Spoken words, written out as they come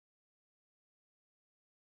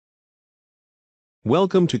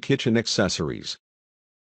Welcome to Kitchen Accessories.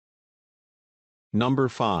 Number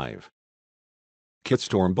 5.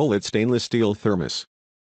 KitStorm Bullet Stainless Steel Thermos.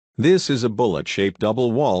 This is a bullet-shaped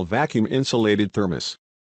double-wall vacuum-insulated thermos.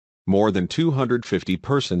 More than 250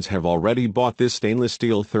 persons have already bought this stainless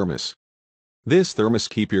steel thermos. This thermos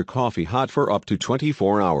keeps your coffee hot for up to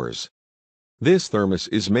 24 hours. This thermos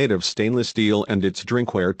is made of stainless steel and its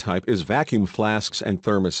drinkware type is vacuum flasks and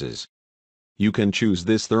thermoses. You can choose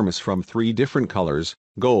this thermos from 3 different colors: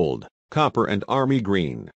 gold, copper and army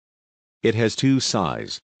green. It has 2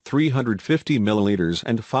 sizes, 350 milliliters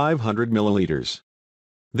and 500 milliliters.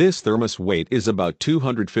 This thermos weight is about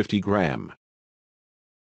 250 grams.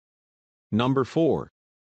 Number 4.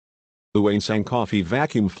 Uansang Coffee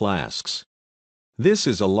Vacuum Flasks. This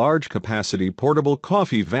is a large capacity portable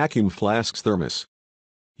coffee vacuum flasks thermos.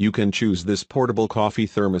 You can choose this portable coffee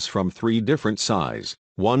thermos from 3 different sizes: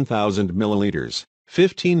 1000 milliliters,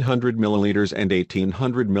 1500 milliliters and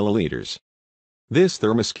 1800 milliliters. This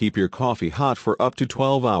thermos keeps your coffee hot for up to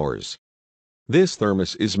 12 hours. This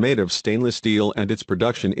thermos is made of stainless steel and its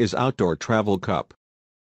production is outdoor travel cup.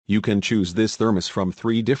 You can choose this thermos from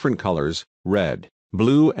 3 different colors: red,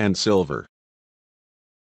 blue and silver.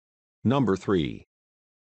 Number 3.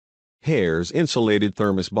 Hare's Insulated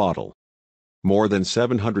Thermos Bottle. More than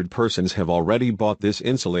 700 persons have already bought this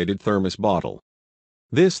insulated thermos bottle.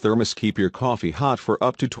 This thermos keeps your coffee hot for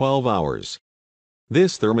up to 12 hours.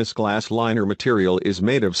 This thermos glass liner material is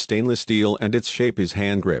made of stainless steel and its shape is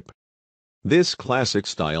hand grip. This classic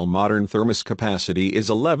style modern thermos capacity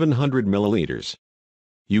is 1100 milliliters.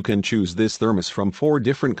 You can choose this thermos from 4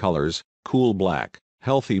 different colors: cool black,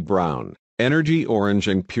 healthy brown, energy orange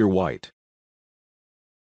and pure white.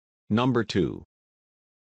 Number 2.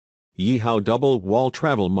 Yihao Double Wall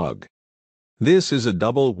Travel Mug. This is a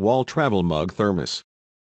double wall travel mug thermos.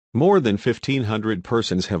 More than 1500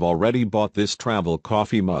 persons have already bought this travel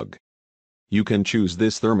coffee mug. You can choose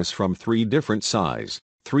this thermos from 3 different sizes: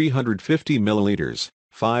 350 milliliters,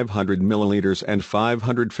 500 milliliters and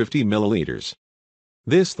 550 milliliters.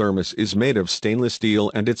 This thermos is made of stainless steel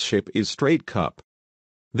and its shape is straight cup.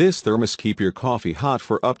 This thermos keeps your coffee hot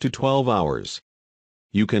for up to 12 hours.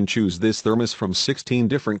 You can choose this thermos from 16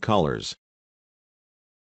 different colors.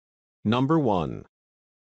 Number 1.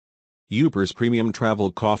 Youpers Premium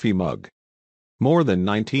Travel Coffee Mug. More than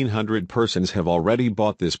 1900 persons have already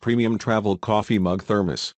bought this premium travel coffee mug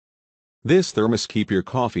thermos. This thermos keeps your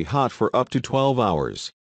coffee hot for up to 12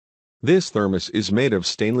 hours. This thermos is made of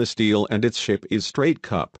stainless steel and its shape is straight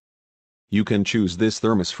cup. You can choose this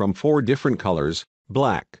thermos from 4 different colors: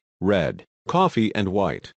 black, red, coffee and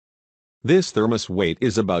white. This thermos weight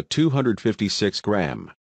is about 256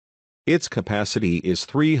 grams. Its capacity is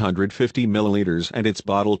 350 milliliters and its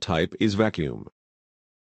bottle type is vacuum.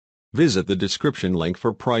 Visit the description link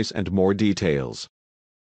for price and more details.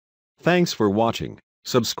 Thanks for watching.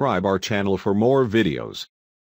 Subscribe our channel for more videos.